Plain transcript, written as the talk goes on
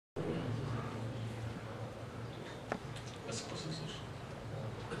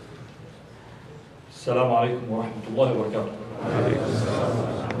السلام عليكم ورحمة الله وبركاته.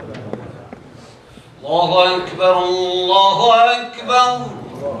 الله أكبر الله أكبر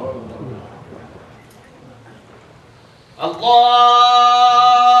الله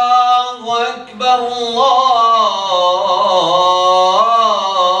أكبر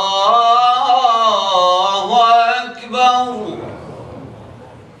الله أكبر.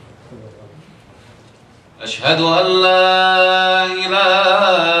 أشهد أن لا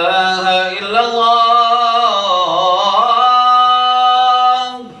إله إلا الله.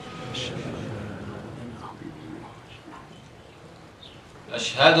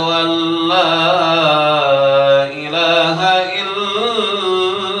 أشهد أن لا إله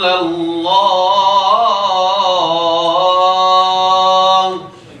إلا الله.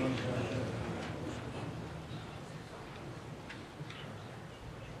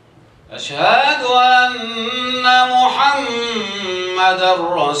 أشهد أن محمدًا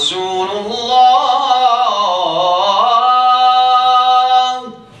رسول الله.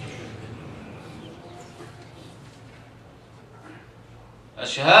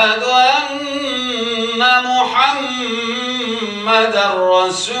 أشهد أن محمدًا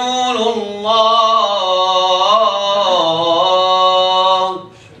رسول الله.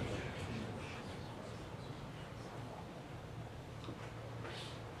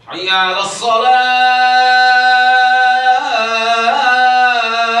 حي على الصلاة.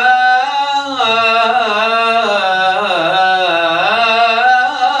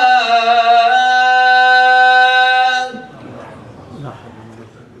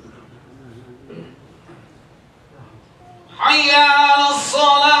 حي على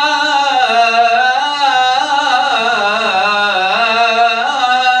الصلاة.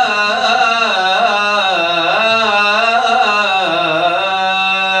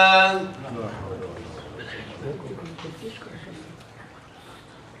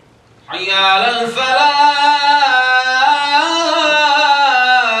 حي على الفلاح.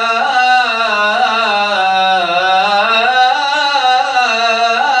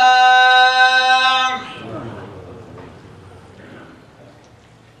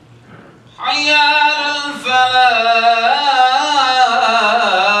 حي على الفلاح.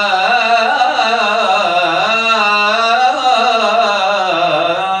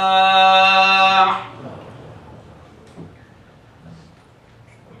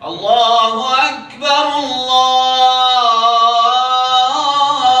 الله أكبر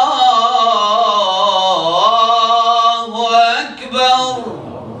الله أكبر.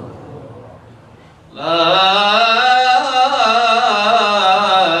 لا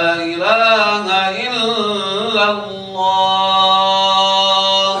إله إلا الله.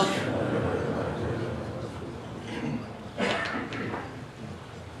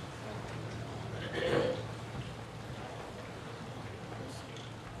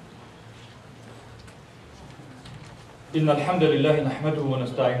 إن الحمد لله نحمده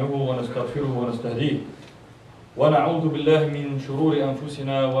ونستعينه ونستغفره ونستهديه ونعوذ بالله من شرور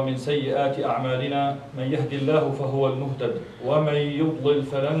أنفسنا ومن سيئات أعمالنا. من يهدي الله فهو المهتد ومن يضلل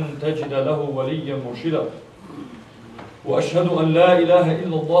فلن تجد له وليا مرشدا. وأشهد أن لا إله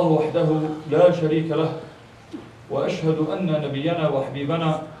إلا الله وحده لا شريك له، وأشهد أن نبينا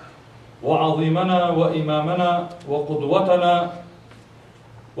وحبيبنا وعظيمنا وإمامنا وقدوتنا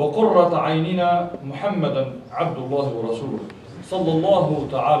وقرة عيننا محمدا عبد الله ورسوله صلى الله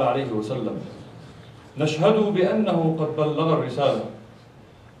تعالى عليه وسلم. نشهد بأنه قد بلغ الرسالة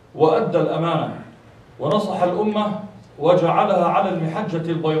وأدى الأمانة ونصح الأمة وجعلها على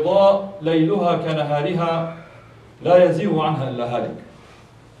المحجة البيضاء ليلها كنهارها لا يزيغ عنها إلا هالك.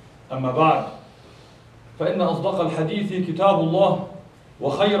 أما بعد، فإن أصدق الحديث كتاب الله،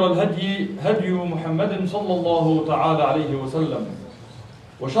 وخير الهدي هدي محمد صلى الله تعالى عليه وسلم،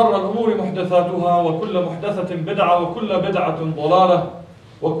 وشر الأمور محدثاتها، وكل محدثة بدعة، وكل بدعة ضلالة،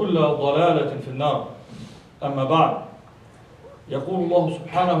 وكل ضلالة في النار. أما بعد، يقول الله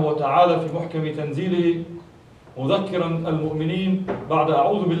سبحانه وتعالى في محكم تنزيله مذكرا المؤمنين بعد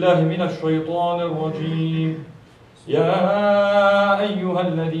أعوذ بالله من الشيطان الرجيم: يا أيها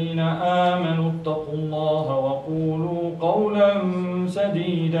الذين آمنوا اتقوا الله وقولوا قولا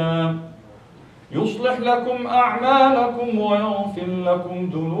سديدا يصلح لكم أعمالكم ويغفر لكم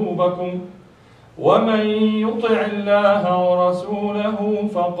ذنوبكم، ومن يطع الله ورسوله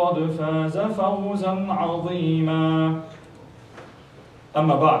فقد فاز فوزا عظيما.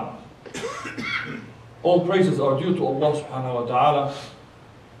 أما بعد, all praises are due to Allah subhanahu wa ta'ala.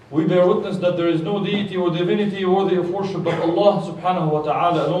 We bear witness that there is no deity or divinity worthy of worship but Allah subhanahu wa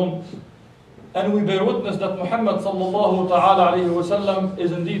ta'ala alone. And we bear witness that Muhammad sallallahu ta'ala alayhi wa sallam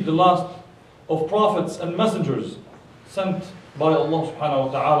is indeed the last of prophets and messengers sent by Allah subhanahu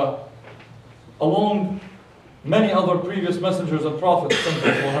wa ta'ala. along many other previous messengers and prophets sent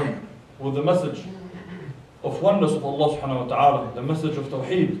before him, with the message of oneness of Allah subhanahu wa ta'ala, the message of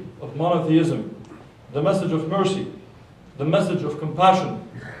tawheed, of monotheism, the message of mercy, the message of compassion,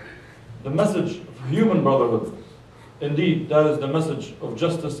 the message of human brotherhood. Indeed, that is the message of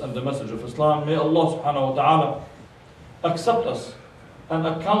justice and the message of Islam. May Allah subhanahu wa ta'ala accept us and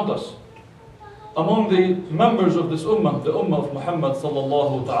account us among the members of this ummah, the ummah of Muhammad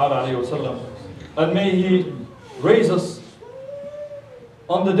sallallahu ta'ala alayhi wa sallam. And may He raise us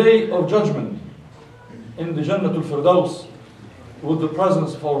on the day of judgment in the Jannatul Firdaus with the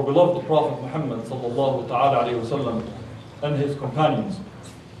presence of our beloved Prophet Muhammad sallallahu ta'ala alayhi wa sallam and his companions.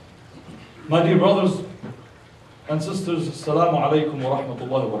 My dear brothers and sisters, Assalamu alaikum wa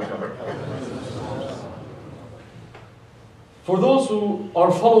rahmatullahi wa barakatuh. For those who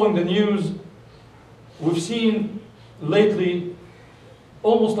are following the news, we've seen lately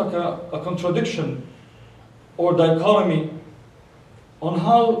almost like a contradiction or dichotomy on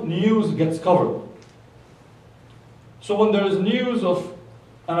how news gets covered. So when there is news of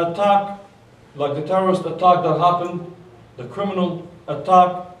an attack, like the terrorist attack that happened, the criminal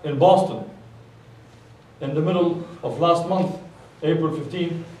attack in Boston in the middle of last month, April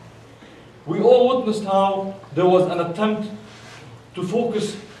 15, we all witnessed how there was an attempt to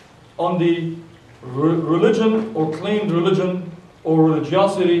focus on the religion or claimed religion or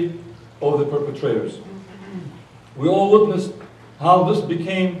religiosity of the perpetrators. We all witnessed how this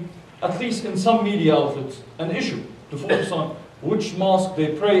became, at least in some media outlets, an issue to focus on which mosque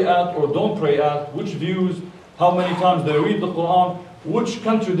they pray at or don't pray at, which views, how many times they read the Quran, which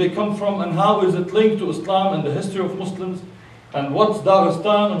country they come from, and how is it linked to Islam and the history of Muslims, and what's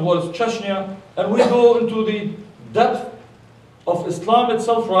Dagestan and what is Chechnya. And we go into the depth of Islam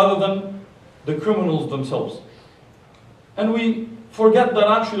itself rather than the criminals themselves. And we forget that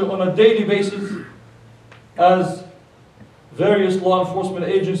actually on a daily basis, as various law enforcement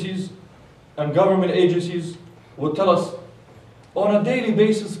agencies and government agencies would tell us, on a daily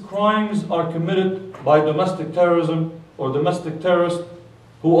basis crimes are committed by domestic terrorism or domestic terrorists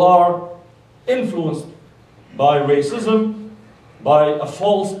who are influenced by racism, by a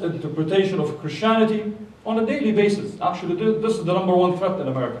false interpretation of Christianity on a daily basis. Actually, this is the number one threat in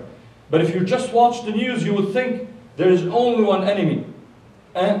America. But if you just watch the news, you would think there is only one enemy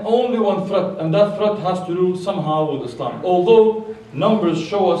and only one threat, and that threat has to do somehow with Islam. Although numbers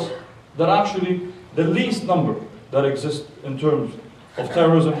show us that actually the least number that exists in terms of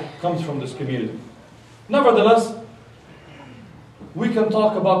terrorism comes from this community. Nevertheless, we can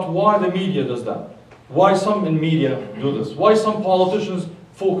talk about why the media does that, why some in media do this, why some politicians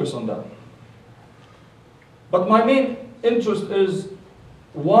focus on that. But my main interest is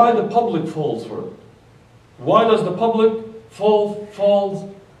why the public falls for it. Why does the public fall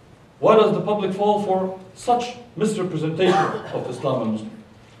for such misrepresentation of Islam and Muslims?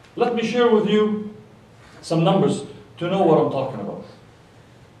 Let me share with you some numbers to know what I'm talking about.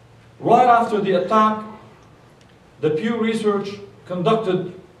 Right after the attack, the Pew Research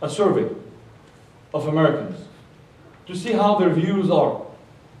conducted a survey of Americans to see how their views are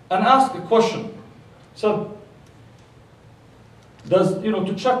and asked a question. So,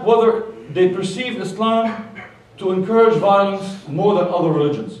 to check whether they perceive Islam to encourage violence more than other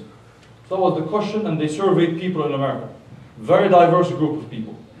religions. That was the question, and they surveyed people in America. Very diverse group of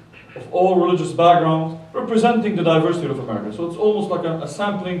people, of all religious backgrounds, representing the diversity of America. So it's almost like a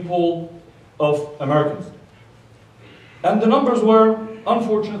sampling poll of Americans. And the numbers were,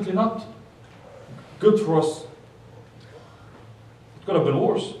 unfortunately, not good for us. It could have been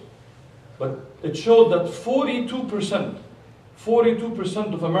worse. But it showed that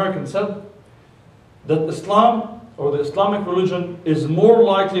 42% of Americans said that Islam or the Islamic religion is more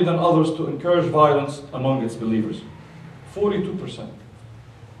likely than others to encourage violence among its believers. 42%.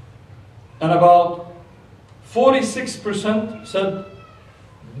 And about 46% said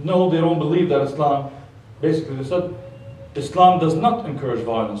no, they don't believe that Islam, basically they said Islam does not encourage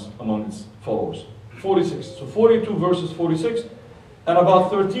violence among its followers. 46. So 42 versus 46. And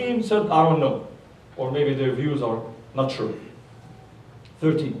about 13 said, I don't know. Or maybe their views are not sure.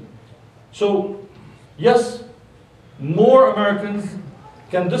 13. So, yes, more Americans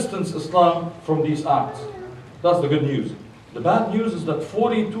can distance Islam from these acts. That's the good news. The bad news is that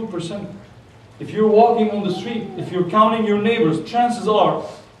 42%, if you're walking on the street, if you're counting your neighbors, chances are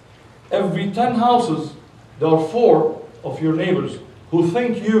every 10 houses, there are 4 of your neighbors who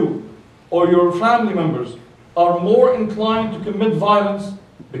think you or your family members are more inclined to commit violence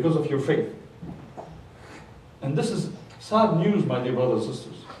because of your faith. And this is sad news, my dear brothers and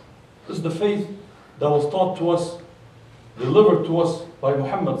sisters. This is the faith that was taught to us, delivered to us by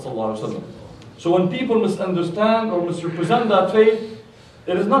Muhammad sallallahu alaihi wasallam. So when people misunderstand or misrepresent that faith,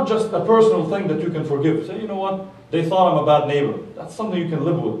 it is not just a personal thing that you can forgive. Say, you know what, they thought I'm a bad neighbor. That's something you can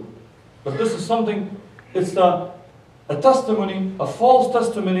live with. But this is something, it's a testimony, a false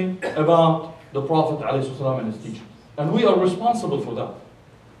testimony about the Prophet ﷺ and his teachings. And we are responsible for that.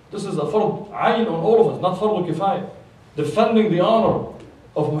 This is a fard ayn on all of us, not fard kifaya. Defending the honor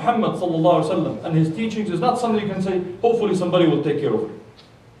of Muhammad ﷺ and his teachings is not something you can say, hopefully somebody will take care of it.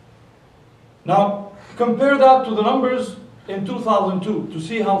 Now, compare that to the numbers in 2002 to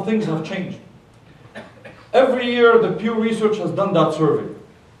see how things have changed. Every year, the Pew Research has done that survey.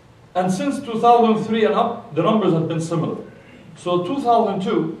 And since 2003 and up, the numbers have been similar. So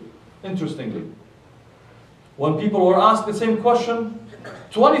 2002, interestingly, when people were asked the same question,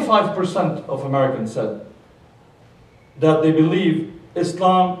 25% of Americans said that they believe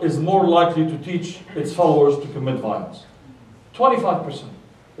Islam is more likely to teach its followers to commit violence. 25%.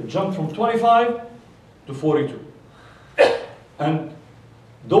 It jumped from 25 to 42. And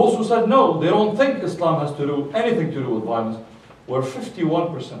those who said no, they don't think Islam has to do anything to do with violence, were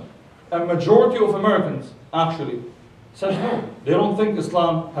 51%. A majority of Americans actually said no. They don't think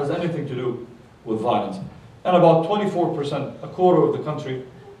Islam has anything to do with violence. And about 24%, a quarter of the country,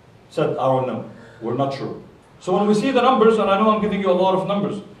 said, I don't know, we're not sure. So when we see the numbers, and I know I'm giving you a lot of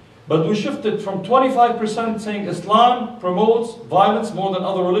numbers, but we shifted from 25% saying Islam promotes violence more than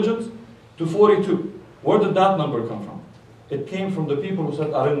other religions to 42. Where did that number come from? It came from the people who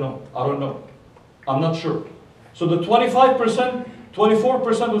said, I don't know, I'm not sure. So the 25%,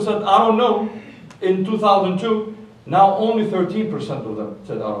 24% who said, I don't know, in 2002, now only 13% of them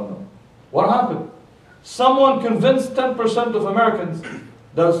said, I don't know. What happened? Someone convinced 10% of Americans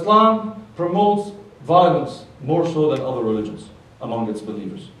that Islam promotes violence more so than other religions among its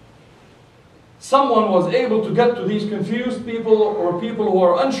believers. Someone was able to get to these confused people or people who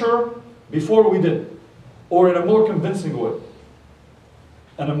are unsure before we did, or in a more convincing way,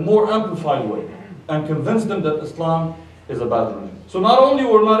 and a more amplified way, and convince them that Islam is a bad religion. So not only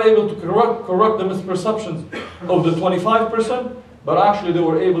were not able to correct the misperceptions of the 25%, but actually they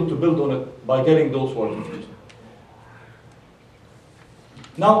were able to build on it by getting those who are confused.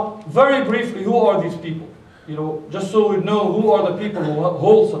 Now, very briefly, who are these people? You know, just so we know who are the people who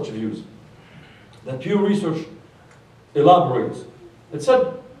hold such views. The Pew Research elaborates. It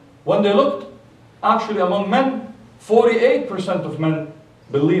said, when they looked, actually among men, 48% of men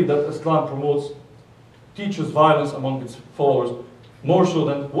believe that Islam teaches violence among its followers more so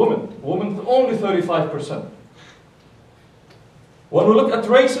than women. Women, only 35%. When we look at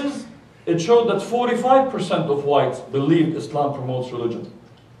races, it showed that 45% of whites believed Islam promotes religion.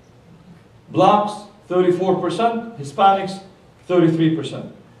 Blacks, 34%, Hispanics,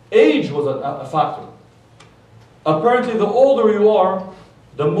 33%. Age was a factor. Apparently, the older you are,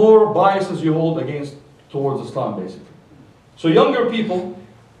 the more biases you hold towards Islam, basically. So younger people,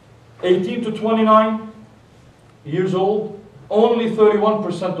 18 to 29 years old, only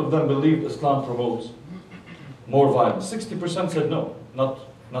 31% of them believed Islam promotes more violence. 60% said no,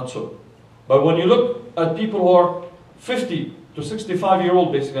 not so. But when you look at people who are 50 to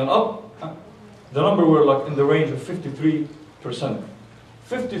 65-year-old, basically, and up, the number were like in the range of 53%.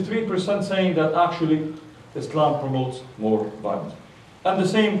 53% saying that actually Islam promotes more violence. And the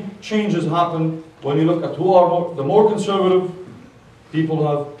same changes happen when you look at who are the more conservative people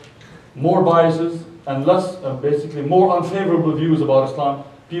have more biases and less, basically more unfavorable views about Islam.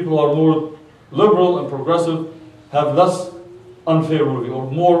 People who are more liberal and progressive have less unfavorable view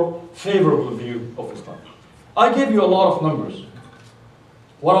or more favorable view of Islam. I gave you a lot of numbers.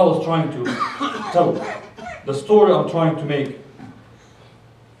 What I was trying to tell, the story I'm trying to make,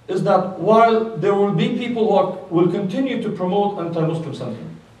 is that while there will be people who will continue to promote anti-Muslim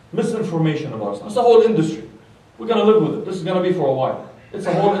sentiment, misinformation about Islam, it's a whole industry. We're going to live with it. This is going to be for a while. It's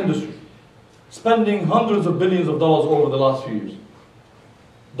a whole industry. Spending hundreds of billions of dollars over the last few years.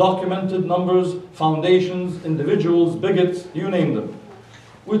 Documented numbers, foundations, individuals, bigots, you name them.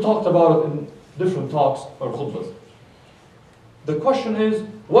 We talked about it in different talks or khutbahs. The question is,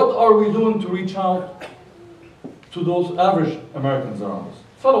 what are we doing to reach out to those average Americans around us?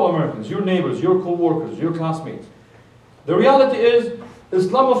 Fellow Americans, your neighbors, your co-workers, your classmates. The reality is,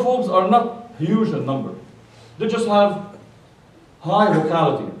 Islamophobes are not huge in number. They just have high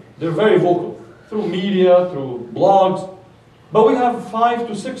vocality. They're very vocal, through media, through blogs. But we have 5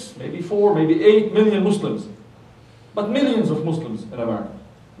 to 6, maybe 4, maybe 8 million Muslims. But millions of Muslims in America.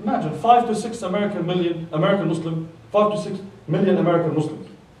 Imagine 5 to 6 million American Muslims, 5 to 6 million American Muslims.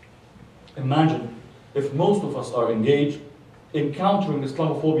 Imagine if most of us are engaged in countering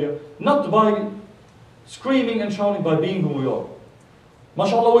Islamophobia, not by screaming and shouting, by being who we are.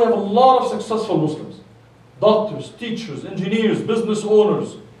 MashaAllah, we have a lot of successful Muslims. Doctors, teachers, engineers, business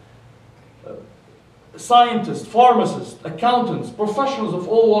owners, scientists, pharmacists, accountants, professionals of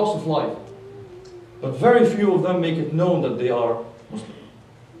all walks of life. But very few of them make it known that they are Muslim.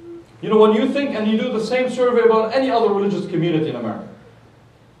 You know, when you think and you do the same survey about any other religious community in America,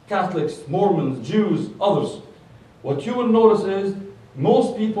 Catholics, Mormons, Jews, others, what you will notice is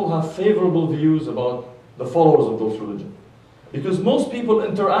most people have favorable views about the followers of those religions. Because most people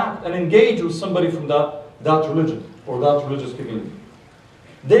interact and engage with somebody from that religion or that religious community.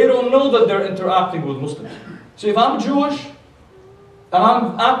 They don't know that they're interacting with Muslims. So if I'm Jewish and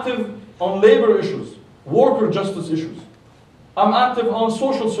I'm active on labor issues, worker justice issues, I'm active on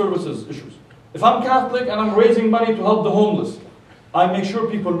social services issues. If I'm Catholic and I'm raising money to help the homeless, I make sure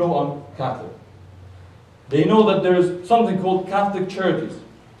people know I'm Catholic. They know that there's something called Catholic charities.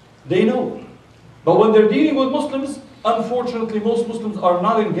 They know. But when they're dealing with Muslims, unfortunately, most Muslims are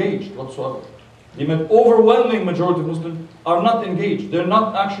not engaged whatsoever. The overwhelming majority of Muslims are not engaged. They're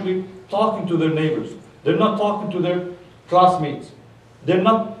not actually talking to their neighbors. They're not talking to their classmates. They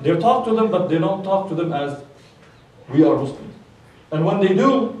talk to them, but they don't talk to them as we are Muslims. And when they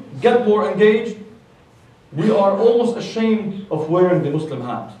do get more engaged, we are almost ashamed of wearing the Muslim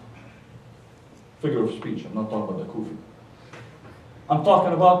hat. Figure of speech, I'm not talking about the kufi. I'm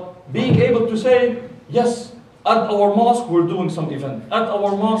talking about being able to say, yes, at our mosque we're doing some event. At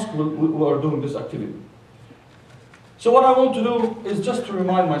our mosque we are doing this activity. So what I want to do is just to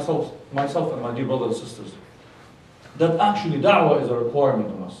remind myself and my dear brothers and sisters that actually da'wah is a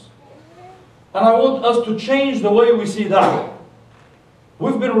requirement on us. And I want us to change the way we see da'wah.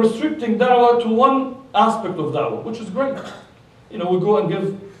 We've been restricting da'wah to one aspect of da'wah, which is great. You know, we go and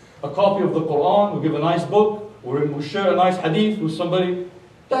give a copy of the Quran, we give a nice book, or we share a nice hadith with somebody.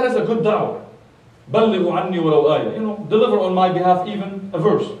 That is a good da'wah. بَلِّغُوا عَنِّي وَلَوْ آيَةً. You know, deliver on my behalf even a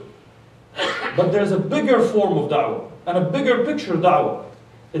verse. But there's a bigger form of da'wah, and a bigger picture da'wah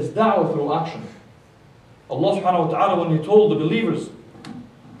is da'wah through action. Allah subhanahu wa ta'ala, when He told the believers,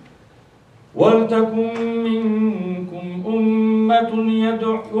 وَلْتَكُمْ مِنْكُمْ أُمَّةٌ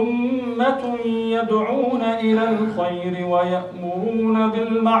يَدْعُونَ إِلَى الْخَيْرِ وَيَأْمُرُونَ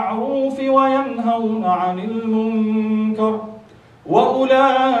بِالْمَعْرُوفِ وَيَنْهَوْنَ عَنِ الْمُنْكَرِ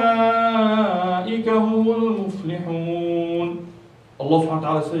وَأُولَٰئِكَ هُمُ الْمُفْلِحُونَ. Allah subhanahu wa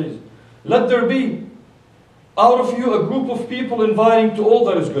ta'ala says, let there be out of you a group of people inviting to all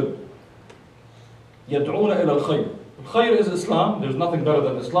that is good. يَدْعُونَ إِلَى الْخَيْرِ. Khayr is Islam, there's nothing better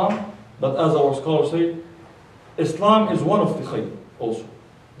than Islam. But as our scholars say, Islam is one of the khayr also.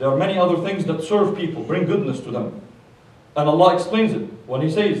 There are many other things that serve people, bring goodness to them. And Allah explains it when He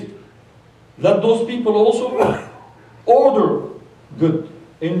says, let those people also order good,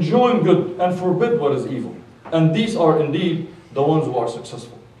 enjoin good, and forbid what is evil. And these are indeed the ones who are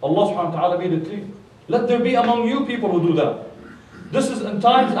successful. Allah subhanahu wa ta'ala made it clear. Let there be among you people who do that. This is in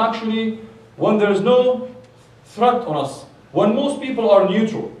times actually when there is no threat on us, when most people are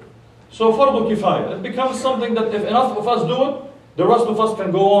neutral. So fardu kifaya, it becomes something that if enough of us do it, the rest of us can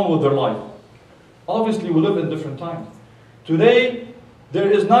go on with their life. Obviously we live in different times. Today,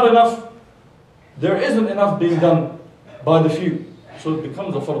 there isn't enough being done by the few. So it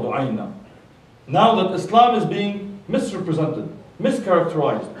becomes a fardu ayn now. Now that Islam is being misrepresented,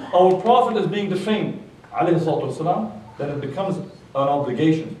 mischaracterized, our Prophet is being defamed, alayhi salatu wasalam, then it becomes an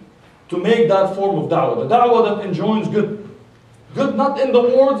obligation to make that form of da'wah, the da'wah that enjoins good. Good not in the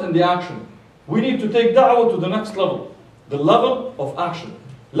words and the action. We need to take da'wah to the next level, the level of action.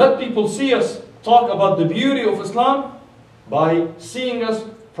 Let people see us talk about the beauty of Islam by seeing us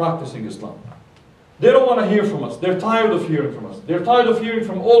practicing Islam. They don't want to hear from us. They're tired of hearing from us. They're tired of hearing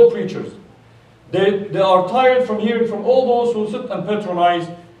from all preachers. They are tired from hearing from all those who sit and patronize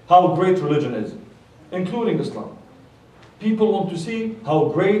how great religion is, including Islam. People want to see how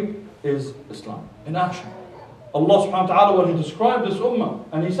great is Islam in action. Allah subhanahu wa ta'ala, when He described this ummah,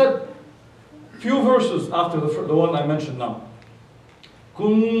 and He said, few verses after the one I mentioned now.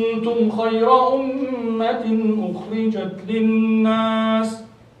 كُنْتُمْ خَيْرَ أُمَّةٍ أُخْرِجَتْ لِلنَّاسِ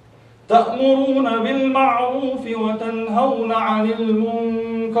تَأْمُرُونَ بِالْمَعْرُوفِ وَتَنْهَوْنَ عَنِ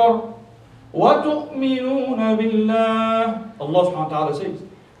الْمُنْكَرِ وَتُؤْمِنُونَ بِاللَّهِ. Allah subhanahu wa ta'ala says,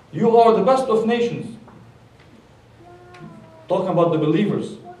 you are the best of nations. Talking about the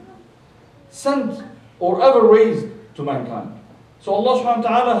believers. Sent or ever raised to mankind. So Allah subhanahu wa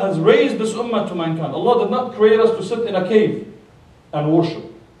ta'ala has raised this ummah to mankind. Allah did not create us to sit in a cave and worship.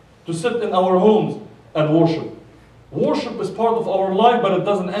 To sit in our homes and worship. Worship is part of our life, but it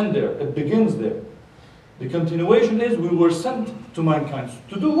doesn't end there. It begins there. The continuation is we were sent to mankind.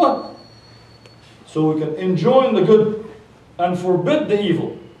 To do what? So we can enjoy the good and forbid the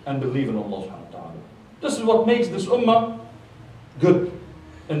evil and believe in Allah subhanahu wa ta'ala. This is what makes this ummah good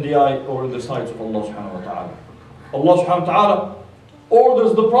in the eye or in the sight of Allah subhanahu wa ta'ala. Allah subhanahu wa ta'ala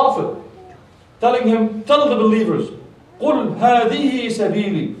orders the Prophet, telling him, tell the believers, قُلْ هَذِهِ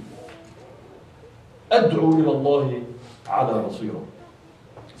سَبِيلِي أَدْعُو إِلَى اللَّهِ عَلَى بَصِيرًا.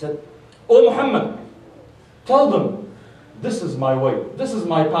 He said, O Muhammad, tell them, this is my way, this is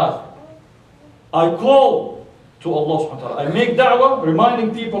my path. I call to Allah subhanahu wa ta'ala. I make da'wah,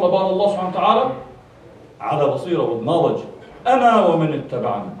 reminding people about Allah subhanahu wa ta'ala, عَلَى بَصِيرًا, with knowledge. أَنَا وَمَنِ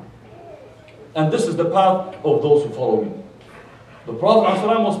اتَّبَعَنِي. And this is the path of those who follow me. The Prophet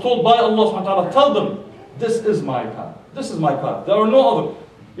ﷺ was told by Allah subhanahu wa ta'ala, tell them, this is my path. This is my path. There are no other.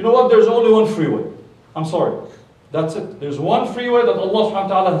 You know what? There's only one freeway. I'm sorry. That's it. There's one freeway that Allah subhanahu wa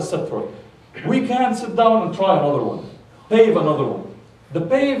ta'ala has set for us. We can't sit down and try another one. Pave another one. The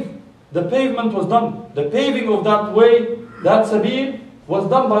pavement was done. The paving of that way, that sabil, was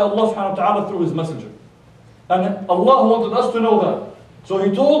done by Allah subhanahu wa ta'ala through His Messenger. And Allah wanted us to know that. So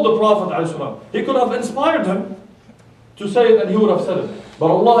He told the Prophet ﷺ, He could have inspired him to say it and he would have said it. But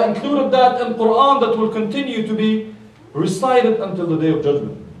Allah included that in Quran that will continue to be recited until the day of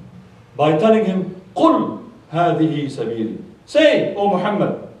judgment. By telling him, قُلْ هَذِهِ سَبِيلِي. Say, O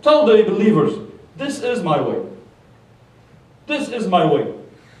Muhammad, tell the believers, this is my way. This is my way.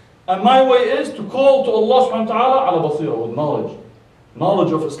 And my way is to call to Allah subhanahu wa ta'ala ala basira, with knowledge.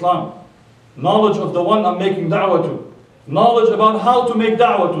 Knowledge of Islam. Knowledge of the one I'm making da'wah to. Knowledge about how to make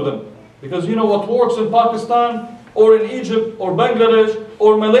da'wah to them. Because you know what works in Pakistan, or in Egypt, or Bangladesh,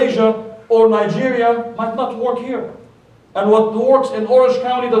 or Malaysia, or Nigeria, might not work here. And what works in Orange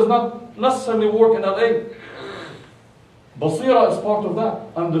County does not necessarily work in LA. Basira is part of that,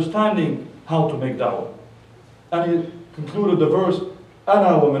 understanding how to make da'wah. And he concluded the verse,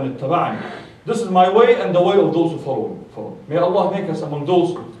 أَنَا وَمَنِ اتَّبَعَنِي. This is my way and the way of those who follow me. May Allah make us among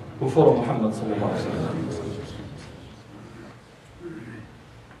those who follow Muhammad sallallahu alaihi wasallam.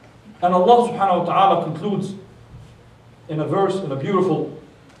 And Allah subhanahu wa ta'ala concludes in a verse, in a beautiful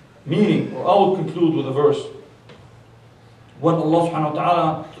meaning, or I will conclude with a verse, when Allah subhanahu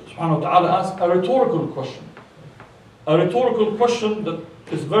wa ta'ala asks a rhetorical question. A rhetorical question that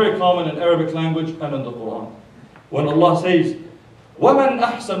is very common in Arabic language and in the Quran. When Allah says, وَمَنْ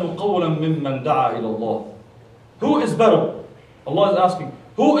أَحْسَنُ قَوْلًا مِمَّنْ دَعَا إِلَى اللَّهِ. Who is better? Allah is asking,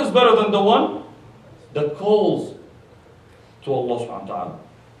 who is better than the one that calls to Allah subhanahu wa ta'ala?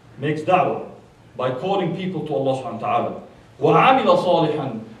 Makes da'wah by calling people to Allah subhanahu wa ta'ala. وَعَمِلَ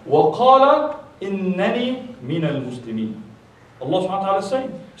صَالِحًا وَقَالَ إِنَّنِي مِنَ الْمُسْلِمِينَ. Allah subhanahu wa ta'ala is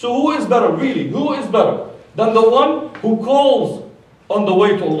saying. So who is better, really? Who is better than the one who calls on the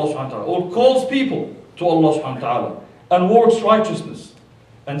way to Allah subhanahu wa ta'ala, or calls people to Allah subhanahu wa ta'ala, and works righteousness,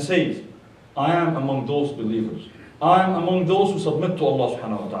 and says, I am among those believers. I am among those who submit to Allah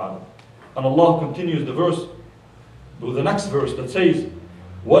subhanahu wa ta'ala. And Allah continues the verse with the next verse that says,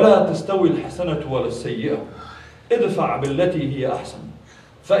 وَلَا تَسْتَوِي الْحَسَنَةُ وَلَا السَّيِّئَةُ ادْفَعْ بِالَّتِي هِيَ أَحْسَنُ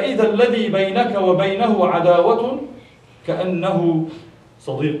فَإِذَا الَّذِي بَيْنَكَ وَبَيْنَهُ عَدَاوَةٌ كأنه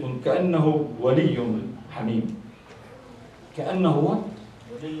صديق كأنه ولي حميم. كأنه what?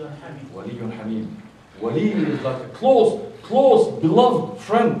 ولي حميم. Wali is like a close, beloved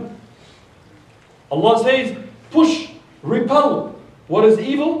friend. Allah says, push, repel what is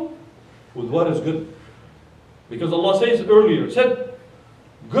evil with what is good. Because Allah says earlier, said,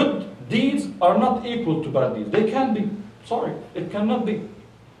 good deeds are not equal to bad deeds. They can't be. Sorry, it cannot be.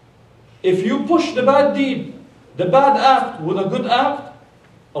 If you push the bad deed, the bad act with a good act,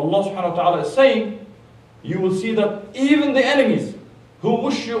 Allah subhanahu wa ta'ala is saying, you will see that even the enemies who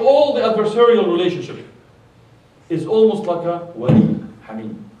wish you all the adversarial relationship is almost like a wali,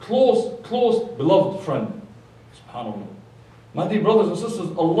 hamim, close, beloved friend. SubhanAllah. My dear brothers and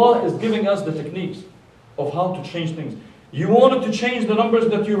sisters, Allah is giving us the techniques of how to change things. You wanted to change the numbers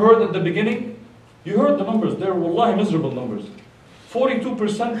that you heard at the beginning? You heard the numbers. They're wallahi miserable numbers.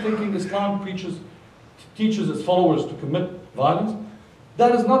 42% thinking Islam teaches its followers to commit violence.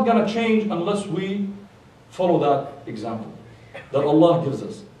 That is not going to change unless we follow that example that Allah gives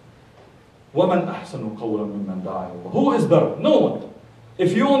us. وَمَنْ أَحْسَنُ قَوْلًا مِمَّنْ دَعَا إِلَى اللَّهِ. Who is better? No one.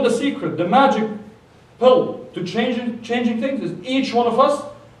 If you want the secret, the magic pill to changing things, is each one of us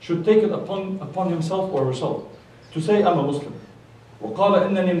should take it upon himself or herself to say, I'm a Muslim. وَقَالَ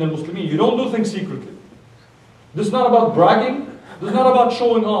إِنَّنِي مِنَ الْمُسْلِمِينَ. You don't do things secretly. This is not about bragging. This is not about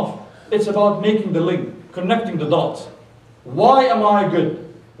showing off. It's about making the link, connecting the dots. Why am I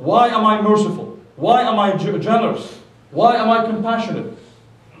good? Why am I merciful? Why am I generous? Why am I compassionate?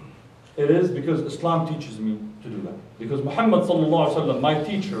 It is because Islam teaches me to do that. Because Muhammad sallallahu alaihi wasallam, my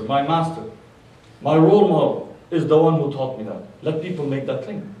teacher, my master, my role model, is the one who taught me that. Let people make that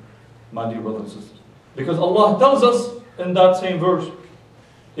link, my dear brothers and sisters. Because Allah tells us in that same verse,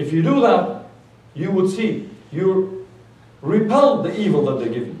 if you do that, you would see, you repel the evil that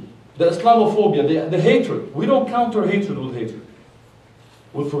they give you. The Islamophobia, the hatred. We don't counter hatred with hatred.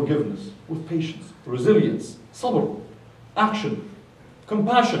 With forgiveness, with patience, resilience, sabr, action,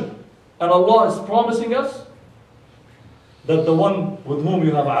 compassion. And Allah is promising us that the one with whom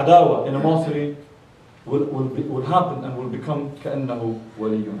you have adawa, animosity, will happen and will become كَأَنَّهُ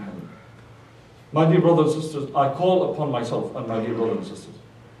وَلِيٌّ حَمِيدٌ. My dear brothers and sisters, I call upon myself and my dear brothers and sisters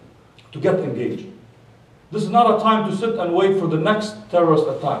to get engaged. This is not a time to sit and wait for the next terrorist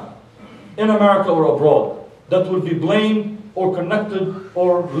attack in America or abroad that will be blamed or connected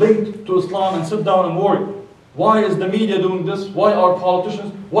or linked to Islam and sit down and worry. Why is the media doing this? Why are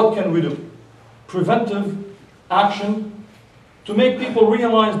politicians? What can we do? Preventive action to make people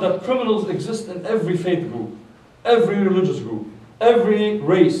realize that criminals exist in every faith group, every religious group, every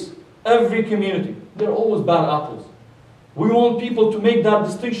race, every community. They're always bad apples. We want people to make that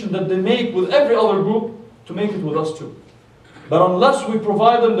distinction that they make with every other group, to make it with us too. But unless we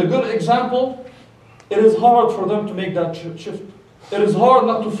provide them the good example, it is hard for them to make that shift. It is hard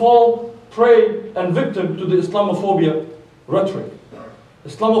not to fall prey and victim to the Islamophobia rhetoric.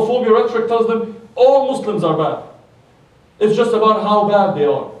 Islamophobia rhetoric tells them all Muslims are bad. It's just about how bad they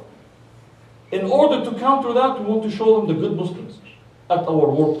are. In order to counter that, we want to show them the good Muslims at our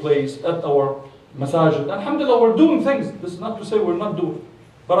workplace, at our masajid. Alhamdulillah, we're doing things. This is not to say we're not doing.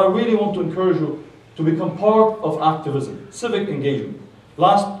 But I really want to encourage you to become part of activism, civic engagement.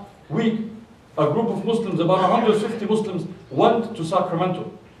 Last week, a group of Muslims, about 150 Muslims, went to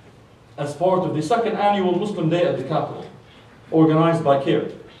Sacramento as part of the second annual Muslim Day at the Capitol, organized by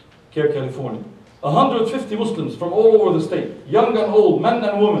CARE, California. 150 Muslims from all over the state, young and old, men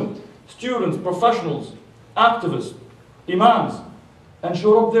and women, students, professionals, activists, imams, and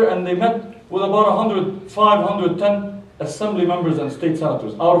showed up there and they met with about 105, 110 assembly members and state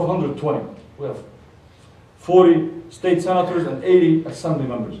senators out of 120. We have 40 state senators and 80 assembly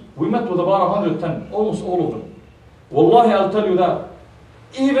members. We met with about 110, almost all of them. Wallahi, I'll tell you that.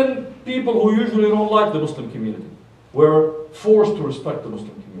 Even people who usually don't like the Muslim community were forced to respect the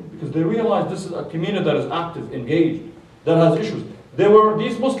Muslim community because they realized this is a community that is active, engaged, that has issues.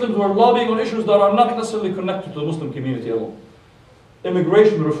 These Muslims were lobbying on issues that are not necessarily connected to the Muslim community alone.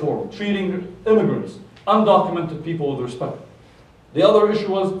 Immigration reform, treating immigrants, undocumented people with respect. The other issue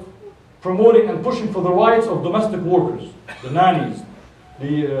was promoting and pushing for the rights of domestic workers, the nannies,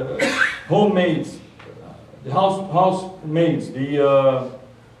 the homemaids, the housemaids, the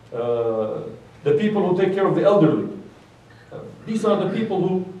people who take care of the elderly. These are the people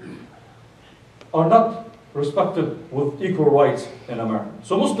who are not respected with equal rights in America.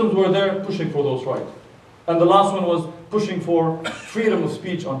 So Muslims were there pushing for those rights. And the last one was pushing for freedom of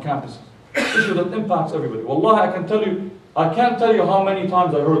speech on campuses. Issue that impacts everybody. Wallahi, I can't tell you how many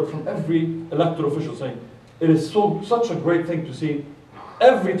times I heard from every elected official saying, it is such a great thing to see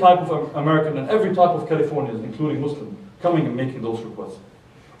every type of American and every type of Californians, including Muslim, coming and making those requests.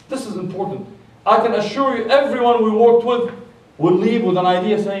 This is important. I can assure you, everyone we worked with will leave with an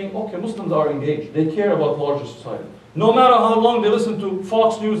idea saying, okay, Muslims are engaged. They care about larger society. No matter how long they listen to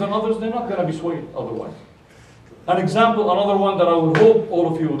Fox News and others, they're not going to be swayed otherwise. An example, another one that I would hope all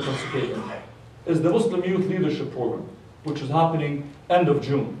of you would participate in, is the Muslim Youth Leadership Program, which is happening end of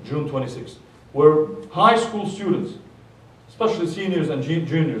June 26th, where high school students, especially seniors and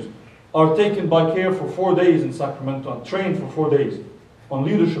juniors, are taken by CARE for 4 days in Sacramento and trained for 4 days on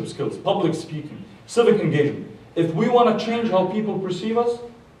leadership skills, public speaking, civic engagement. If we want to change how people perceive us,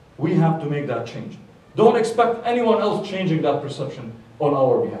 we have to make that change. Don't expect anyone else changing that perception on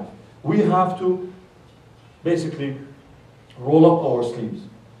our behalf. We have to basically roll up our sleeves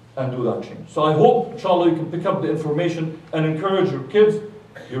and do that change. So I hope, inshallah, you can pick up the information and encourage your kids,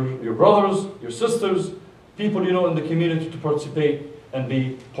 your brothers, your sisters, people you know in the community to participate and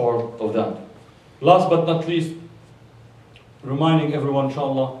be part of that. Last but not least, reminding everyone,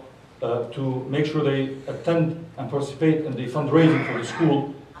 inshallah, to make sure they attend and participate in the fundraising for the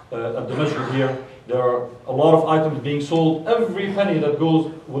school at the masjid here. There are a lot of items being sold. Every penny that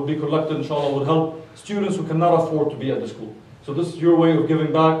goes will be collected, inshallah, will help students who cannot afford to be at the school. So this is your way of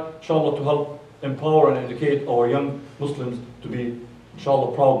giving back, inshallah, to help empower and educate our young Muslims to be,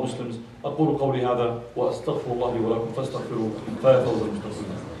 inshallah, proud Muslims. أقول قولي هذا وأستغفر الله لي ولكم فاستغفروه فيا فوز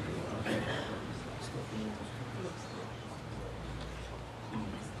المستغفرين.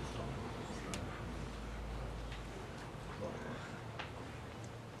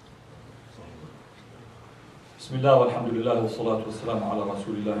 بسم الله والحمد لله والصلاة والسلام على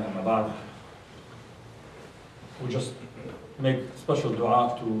رسول الله أما بعد. we just make special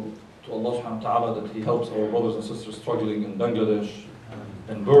dua to Allah subhanahu wa ta'ala that He helps our brothers and sisters struggling in Bangladesh,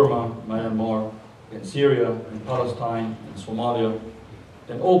 in Burma, Myanmar, in Syria, in Palestine, in Somalia,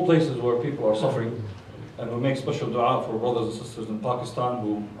 in all places where people are suffering. And we make special dua for brothers and sisters in Pakistan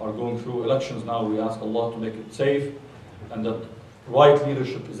who are going through elections now. We ask Allah to make it safe and that right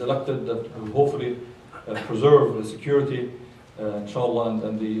leadership is elected that will hopefully preserve the security, inshallah,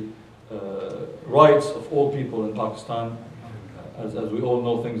 and the rights of all people in Pakistan. As we all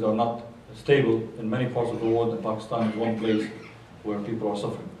know, things are not stable in many parts of the world, and Pakistan is one place where people are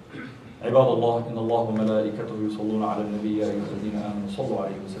suffering. عباد الله إن الله وملائكته يصلون على النبي يا أيها الذين آمنوا صلوا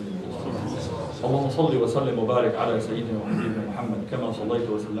عليه وسلموا تسليما. اللهم صل وسلم وبارك على سيدنا وحبيبنا محمد كما صليت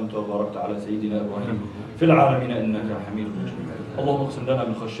وسلمت وباركت على سيدنا إبراهيم في العالمين إنك حميد مجيد. اللهم اقسم لنا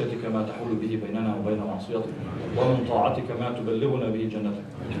من خشيتك ما تحول به بيننا وبين معصيتك ومن طاعتك ما تبلغنا به جنتك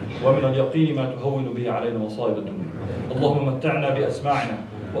ومن اليقين ما تهون به علينا مصائب الدنيا. اللهم متعنا بأسماعنا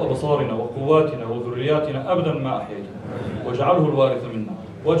وأبصارنا وقواتنا وذرياتنا أبدا ما أحييتنا واجعله الوارث منا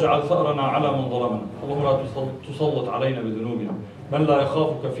واجعل ثأرنا على من ظلمنا. اللهم لا تسلط علينا بذنوبنا من لا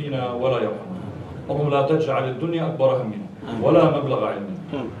يخافك فينا ولا يرحمنا. اللهم لا تجعل الدنيا أكبر همنا ولا مبلغ علمنا.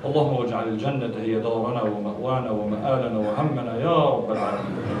 اللهم واجعل الجنة هي دارنا ومأوانا ومآلنا وهمنا يا رب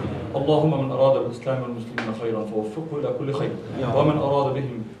العالمين. اللهم من أراد بالإسلام والمسلمين خيرا فوفقه إلى كل خير ومن أراد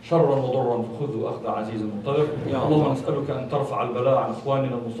بهم شرا وضرا فخذه أخذ عزيز مقتدر. اللهم نسألك أن ترفع البلاء عن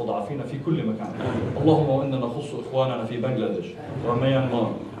إخواننا المستضعفين في كل مكان. اللهم وإننا نخص إخواننا في بنغلاديش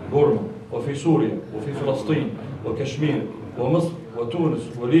وميانمار بورما وفي سوريا وفي فلسطين وكشمير ومصر وتونس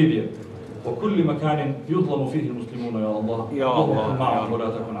وليبيا وكل مكان يظلم فيه المسلمون يا الله. اللهم كن معهم ولا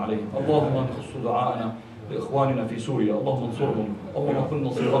تكن عليهم. اللهم نخص دعاءنا لإخواننا في سوريا. اللهم انصرهم. اللهم كن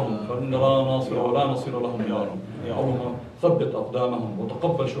نصيرهم فإن لا ناصر ولا نصير لهم يا رب. اللهم ثبت أقدامهم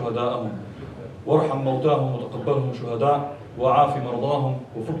وتقبل شهداءهم وارحم موتاهم وتقبلهم شهداء وعاف مرضاهم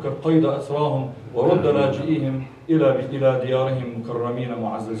وفك قيد أسراهم ورد لاجئيهم إلى ديارهم مكرمين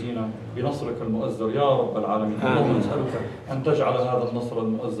معززين بنصرك المؤزر يا رب العالمين. اللهم نسألك أن تجعل هذا النصر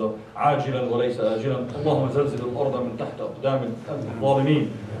المؤزر عاجلا وليس آجلا. اللهم زلزل الأرض من تحت أقدام الظالمين.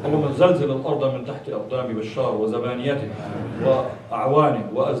 اللهم زلزل الأرض من تحت أقدام بشار وزبانيته وأعوانه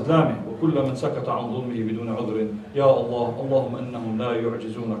وأزلامه وكل من سكت عن ظلمه بدون عذر يا الله. اللهم إنهم لا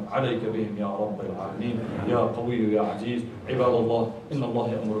يعجزونك عليك بهم يا رب العالمين يا قوي يا عزيز. عباد الله إن الله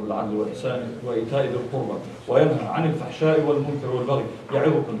يأمر بالعدل والإحسان وإيتاء ذي القربى وينهى عن الفحشاء والمنكر والبغي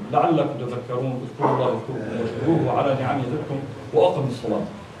يعظكم لعلكم تذكرون. اذكروا الله يذكركم واشكروه على نعمه يزدكم وأقم الصلاة.